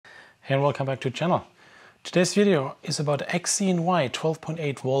and welcome back to the channel. Today's video is about the XZNY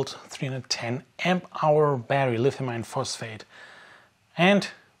 12.8 volt 310 amp hour battery lithium iron phosphate. And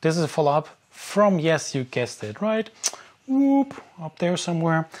this is a follow-up from, yes, you guessed it, right? Whoop, up there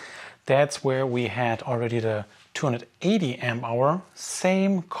somewhere. That's where we had already the 280 amp hour,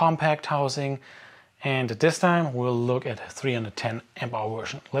 same compact housing. And this time we'll look at the 310 amp hour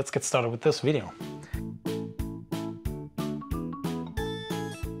version. Let's get started with this video.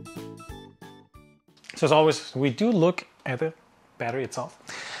 So as always, we do look at the battery itself.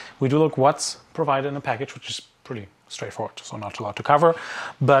 We do look what's provided in the package, which is pretty straightforward, so not a lot to cover.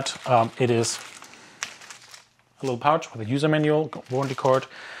 But it is a little pouch with a user manual, warranty card.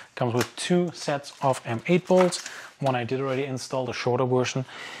 Comes with two sets of M8 bolts. One I did already install, the shorter version.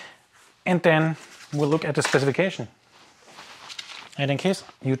 And then we'll look at the specification. And in case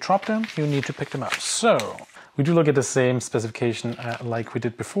you drop them, you need to pick them up. So we do look at the same specification like we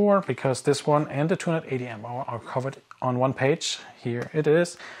did before, because this one and the 280 amp hour are covered on one page. Here it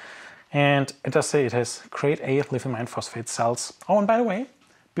is. And it does say it has grade A lithium iron phosphate cells. Oh, and by the way,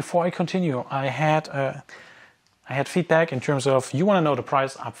 before I continue, I had feedback in terms of, you want to know the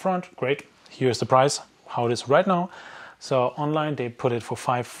price up front. Great. Here's the price, how it is right now. So online they put it for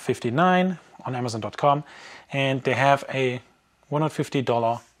 $5.59 on Amazon.com, and they have a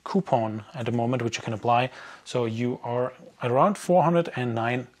 $150 coupon at the moment which you can apply. So you are at around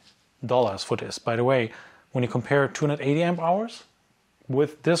 $409 for this. By the way, when you compare 280 amp hours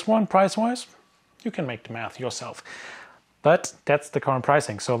with this one price-wise, you can make the math yourself. But that's the current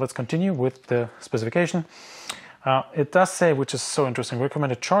pricing. So let's continue with the specification. It does say, which is so interesting,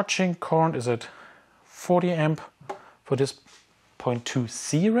 recommended charging current is at 40 amp for this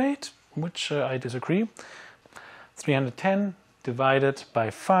 0.2C rate, which I disagree. 310 divided by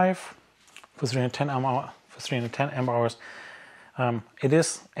 5 for 310 amp hours. It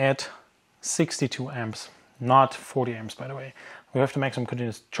is at 62 amps, not 40 amps, by the way. We have to make some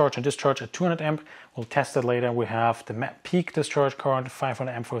continuous charge and discharge at 200 amp. We'll test it later. We have the peak discharge current,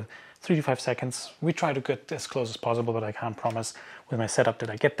 500 amp for 3 to 5 seconds. We try to get as close as possible, but I can't promise with my setup that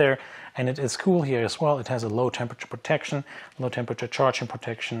I get there. And it is cool here as well. It has a low temperature protection, low temperature charging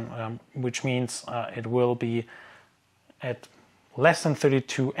protection, which means it will be at less than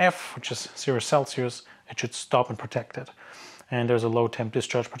 32 F, which is 0 Celsius. It should stop and protect it. And there's a low temp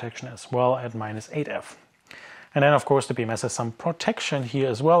discharge protection as well at -8 F. And then of course the BMS has some protection here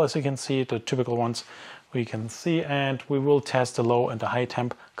as well, as you can see, the typical ones we can see. And we will test the low and the high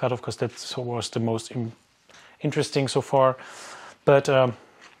temp cutoff, because that was the most interesting so far. But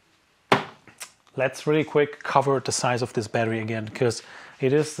let's really quick cover the size of this battery again, because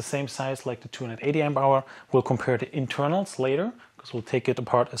it is the same size like the 280 amp hour. We'll compare the internals later, because we'll take it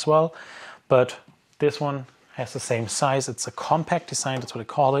apart as well. But this one has the same size. It's a compact design, that's what I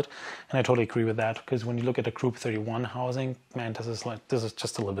call it. And I totally agree with that, because when you look at the Group 31 housing, man, this is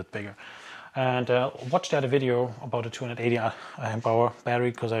just a little bit bigger. And watch that video about the 280 amp hour battery,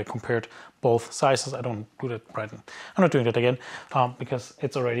 because I compared both sizes. I don't do that right now. I'm not doing that again, because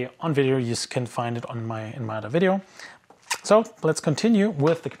it's already on video. You can find it on in my other video. So let's continue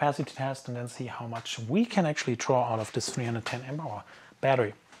with the capacity test and then see how much we can actually draw out of this 310 amp hour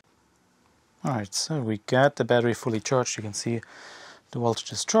battery. All right, so we got the battery fully charged. You can see the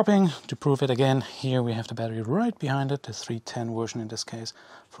voltage is dropping. To prove it again, here we have the battery right behind it, the 310 version in this case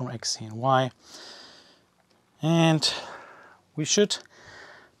from XZNY. And we should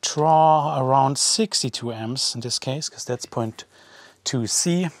draw around 62 amps in this case, because that's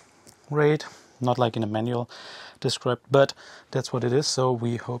 0.2C rate, not like in the manual described, but that's what it is. So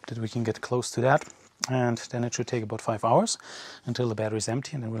we hope that we can get close to that. And then it should take about 5 hours until the battery is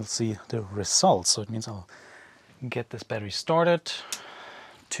empty, and then we'll see the results. So it means I'll get this battery started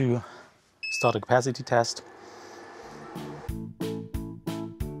to start a capacity test.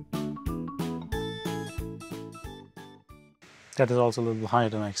 That is also a little higher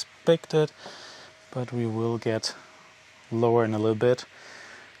than I expected, but we will get lower in a little bit.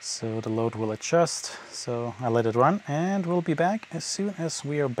 So the load will adjust. So I let it run, and we'll be back as soon as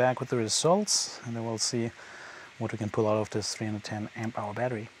we are back with the results, and then we'll see what we can pull out of this 310 amp hour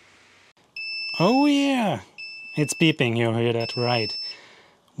battery. Oh yeah, it's beeping, you hear that right.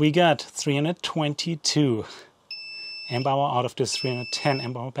 We got 322 amp hour out of this 310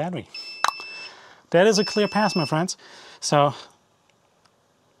 amp hour battery. That is a clear pass, my friends. So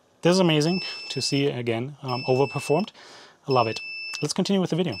this is amazing to see again, overperformed. I love it. Let's continue with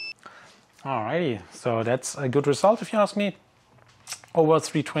the video. Alrighty, so that's a good result if you ask me. Over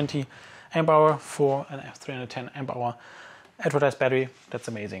 320 amp hour for an 310 amp hour advertised battery, that's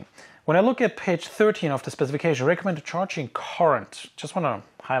amazing. When I look at page 13 of the specification, recommended charging current, just want to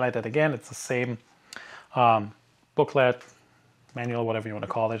highlight that again. It's the same booklet, manual, whatever you want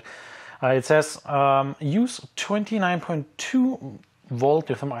to call it. It says use 29.2 volt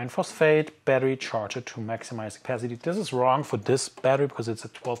lithium iron phosphate battery charger to maximize capacity. This is wrong for this battery because it's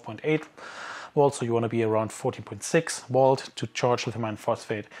at 12.8 volts, so you want to be around 14.6 volt to charge lithium iron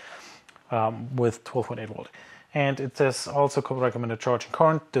phosphate with 12.8 volt. And it says also recommended charging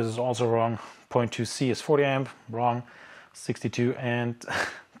current. This is also wrong. 0.2 C is 40 amp, wrong. 62, and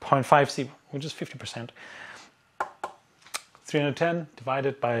 0.5 C, which is 50%. 310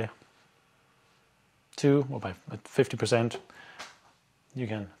 divided by 2, or by 50%, you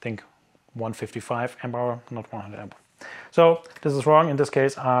can think 155 amp hour, not 100 amp. So this is wrong in this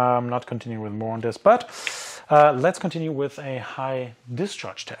case. I'm not continuing with more on this, but let's continue with a high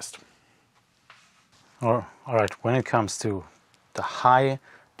discharge test. All right, when it comes to the high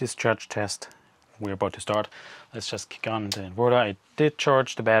discharge test, we're about to start. Let's just kick on the inverter. I did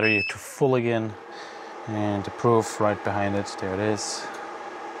charge the battery to full again, and the proof right behind it, there it is.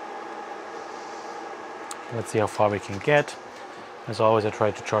 Let's see how far we can get. As always, I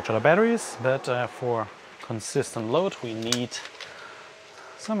try to charge other batteries, but for consistent load we need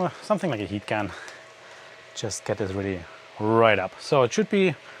something like a heat gun. Just get this really right up. So it should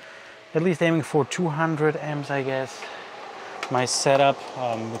be at least aiming for 200 amps, I guess. My setup,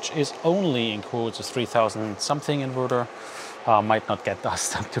 which is only in quotes a 3000 something inverter, might not get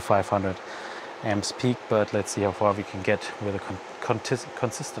us up to 500 amps peak, but let's see how far we can get with a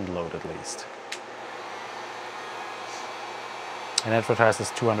consistent load at least. And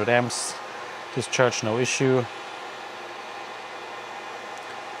advertises 200 amps discharge, no issue.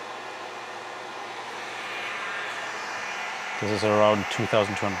 This is around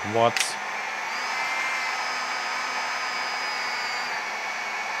 2200 watts.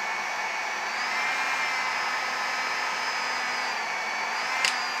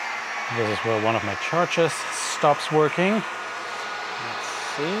 This is where one of my chargers stops working. Let's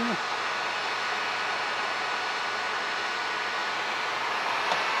see.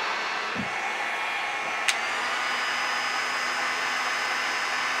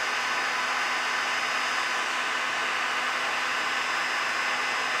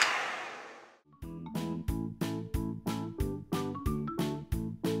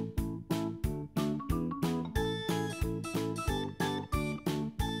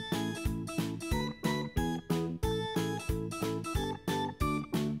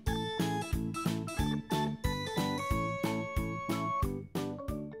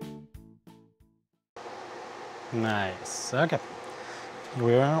 Nice. Okay. Here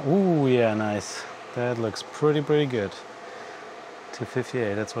we are. Ooh, yeah, nice. That looks pretty good.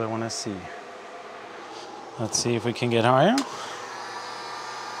 258, that's what I want to see. Let's see if we can get higher.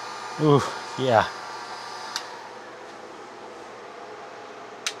 Ooh, yeah.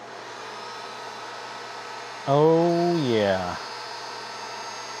 Oh, yeah.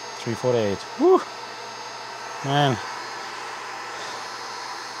 348. Woo! Man.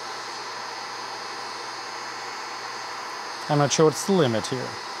 I'm not sure what's the limit here.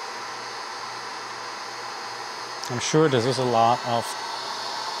 I'm sure this is a lot of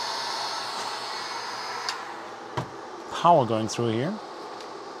power going through here.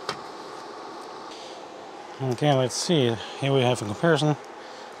 Okay, let's see. Here we have a comparison.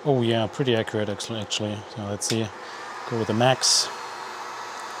 Oh yeah, pretty accurate actually. So let's see. Go with the max.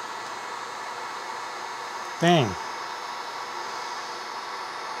 Dang.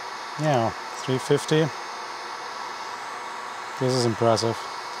 Yeah, 350. This is impressive.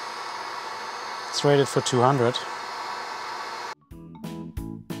 It's rated for 200.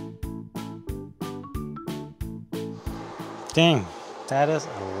 Dang, that is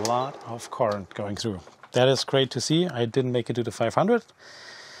a lot of current going through. That is great to see. I didn't make it to the 500.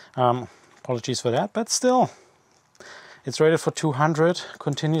 Apologies for that, but still, it's rated for 200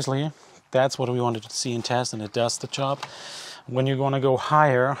 continuously. That's what we wanted to see in test, and it does the job. When you're going to go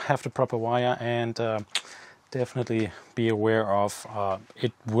higher, have the proper wire, and definitely be aware of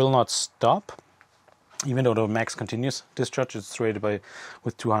it will not stop, even though the max continuous discharge is rated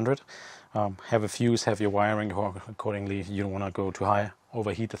with 200. Have a fuse, have your wiring accordingly. You don't want to go too high,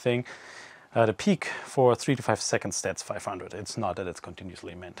 overheat the thing. The peak for 3 to 5 seconds, that's 500. It's not that it's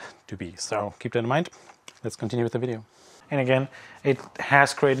continuously meant to be. So keep that in mind. Let's continue with the video. And again, it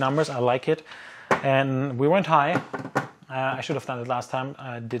has great numbers. I like it. And we went high. I should have done it last time.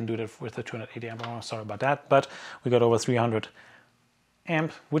 I didn't do that with the 280 amp hour. Sorry about that. But we got over 300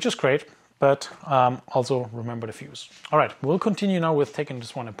 amp, which is great. but also remember the fuse. All right, we'll continue now with taking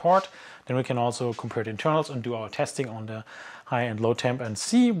this one apart. Then we can also compare the internals and do our testing on the high and low temp and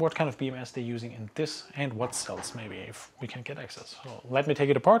see what kind of BMS they're using in this and what cells maybe, if we can get access. So let me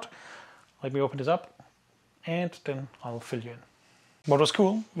take it apart. Let me open this up and then I'll fill you in. What was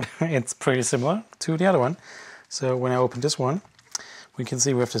cool, it's pretty similar to the other one. So when I open this one, we can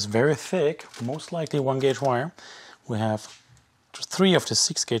see we have this very thick, most likely 1 gauge wire. We have 3 of the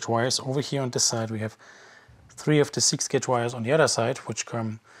 6 gauge wires over here on this side. We have 3 of the 6 gauge wires on the other side, which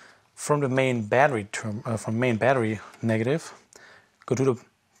come from the main battery from main battery negative, go to the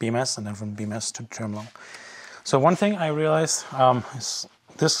BMS, and then from BMS to the terminal. So one thing I realized is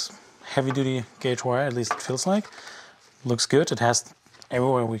this heavy duty gauge wire, at least it feels like, looks good. It has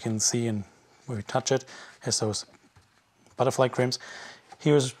everywhere we can see and where we touch it, has those butterfly crimps.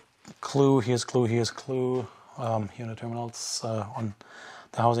 Here's clue, here's clue, here's clue. Here in the terminals on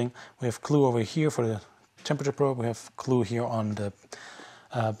the housing. We have clue over here for the temperature probe. We have clue here on the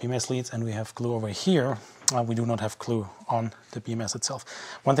BMS leads, and we have clue over here. We do not have clue on the BMS itself.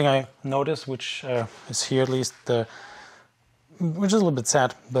 One thing I noticed, which is here at least, which is a little bit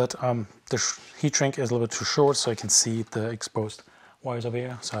sad, but the heat shrink is a little bit too short, so I can see the exposed wires over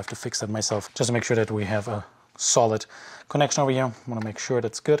here. So I have to fix that myself, just to make sure that we have a solid connection over here. I want to make sure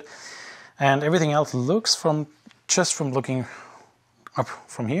that's good. And everything else looks just from looking up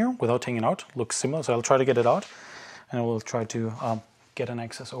from here without taking it out, looks similar. So I'll try to get it out and I will try to get an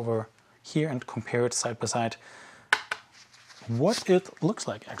access over here and compare it side by side what it looks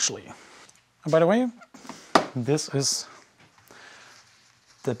like actually. And by the way, this is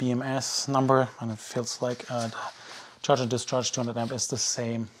the BMS number, and it feels like charge and discharge 200 amp is the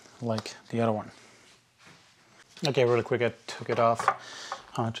same like the other one. Okay, really quick, I took it off.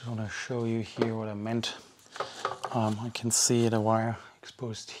 I just want to show you here what I meant. I can see the wire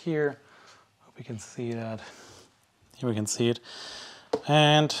exposed here. Hope you can see that. Here we can see it.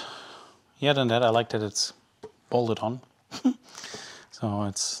 And yet than that, I like that it's bolted on. So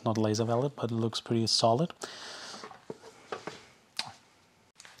it's not laser welded, but it looks pretty solid.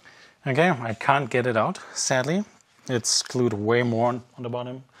 Okay, I can't get it out, sadly. It's glued way more on the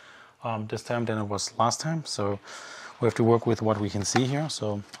bottom this time than it was last time. So we have to work with what we can see here.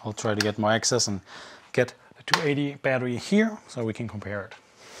 So I'll try to get more access and get the 280 battery here so we can compare it.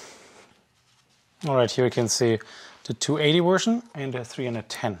 All right, here you can see the 280 version and the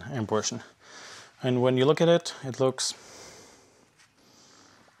 310 amp version. And when you look at it, it looks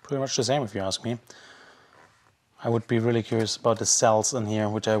pretty much the same if you ask me. I would be really curious about the cells in here,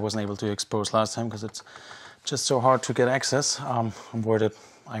 which I wasn't able to expose last time because it's just so hard to get access. I'm worried that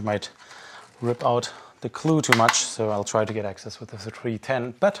I might rip out the clue too much, so I'll try to get access with the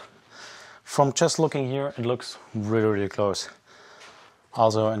 310. But from just looking here, it looks really, really close.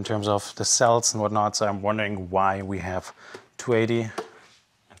 Also in terms of the cells and whatnot, so I'm wondering why we have 280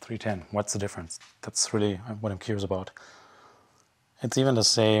 and 310. What's the difference? That's really what I'm curious about. It's even the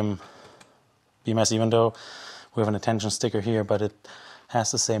same BMS, even though we have an attention sticker here, but it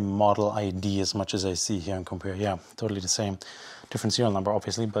has the same model ID as much as I see here and compare. Yeah, totally the same. Different serial number,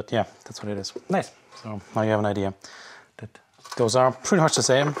 obviously, but yeah, that's what it is. Nice. So now you have an idea that those are pretty much the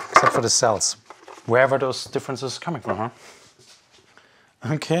same, except for the cells. Wherever those differences are coming from, huh?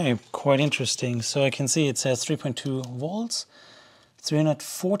 Okay, quite interesting. So I can see it says 3.2 volts,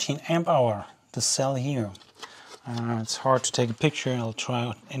 314 amp hour, the cell here. It's hard to take a picture. I'll try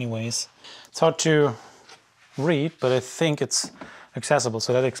it anyways. It's hard to read, but I think it's accessible.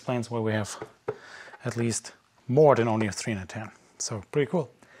 So that explains why we have at least more than only a 310. So pretty cool.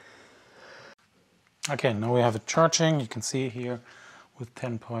 Okay, now we have it charging. You can see here with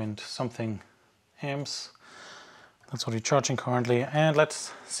 10 point something amps. That's what we're charging currently. And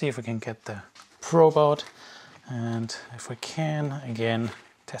let's see if we can get the probe out. And if we can, again,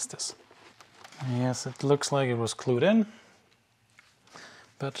 test this. Yes, it looks like it was glued in,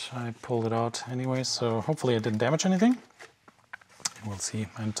 but I pulled it out anyway, so hopefully it didn't damage anything. We'll see,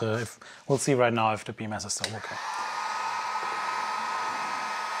 and we'll see right now if the BMS is still okay.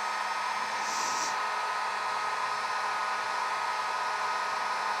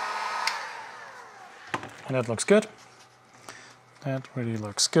 And that looks good. That really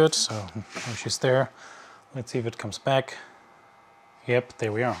looks good, so no issues there. Let's see if it comes back. Yep,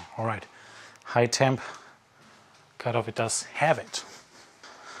 there we are. All right. High temp cutoff, it does have it.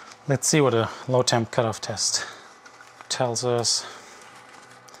 Let's see what a low temp cutoff test tells us.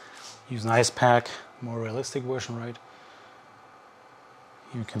 Use an ice pack, more realistic version, right?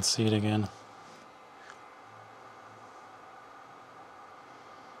 You can see it again.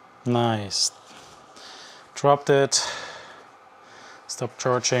 Nice. Dropped it, stopped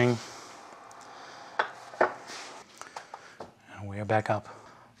charging. your backup.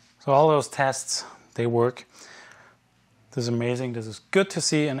 So all those tests, they work. This is amazing. This is good to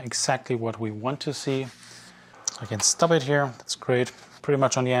see and exactly what we want to see. I can stop it here. That's great. Pretty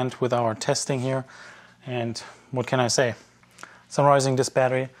much on the end with our testing here. And what can I say? Summarizing this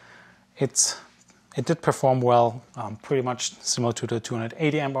battery, it did perform well, pretty much similar to the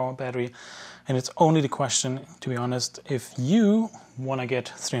 280 amp hour battery. And it's only the question, to be honest, if you want to get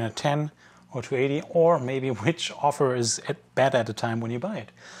 310 or 280, or maybe which offer is bad at the time when you buy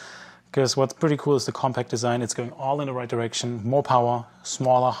it. Because what's pretty cool is the compact design. It's going all in the right direction. More power,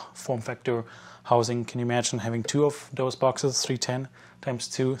 smaller form factor housing. Can you imagine having two of those boxes, 310 times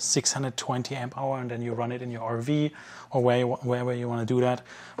 2, 620 amp hour, and then you run it in your RV or wherever you want to do that.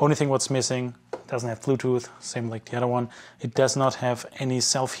 Only thing what's missing, doesn't have Bluetooth, same like the other one. It does not have any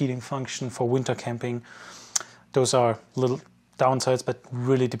self-heating function for winter camping. Those are little downsides, but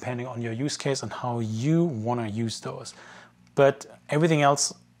really depending on your use case and how you want to use those. But everything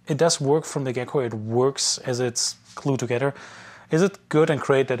else, it does work from the get-go. It works as it's glued together. Is it good and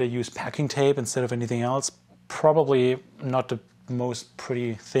great that they use packing tape instead of anything else? Probably not the most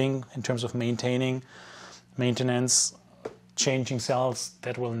pretty thing in terms of maintenance, changing cells.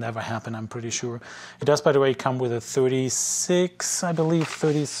 That will never happen, I'm pretty sure. It does, by the way, come with a 36, I believe,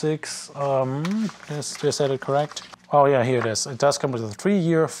 36. Did I say it correct? Oh yeah, here it is. It does come with a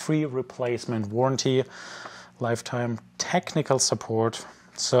 3-year free replacement warranty, lifetime technical support.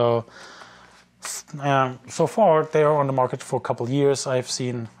 So so far they are on the market for a couple of years. I've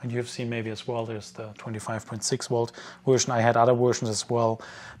seen, and you've seen maybe as well, there's the 25.6 volt version. I had other versions as well.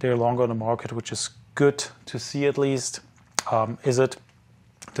 They're longer on the market, which is good to see at least. Is it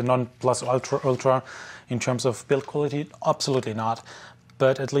the non-plus ultra in terms of build quality? Absolutely not.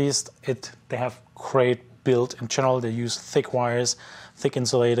 But at least they have great build in general. They use thick wires, thick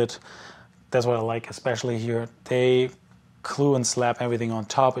insulated. That's what I like, especially here. They glue and slap everything on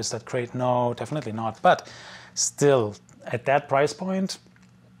top. Is that great? No, definitely not. But still, at that price point,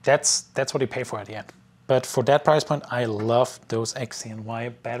 that's what you pay for at the end. But for that price point, I love those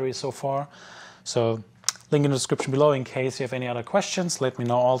XZNY batteries so far. So link in the description below in case you have any other questions. Let me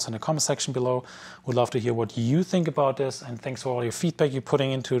know also in the comment section below. Would love to hear what you think about this. And thanks for all your feedback you're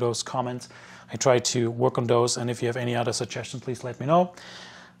putting into those comments. I try to work on those. And if you have any other suggestions, please let me know.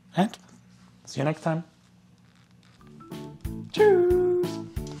 And see you next time.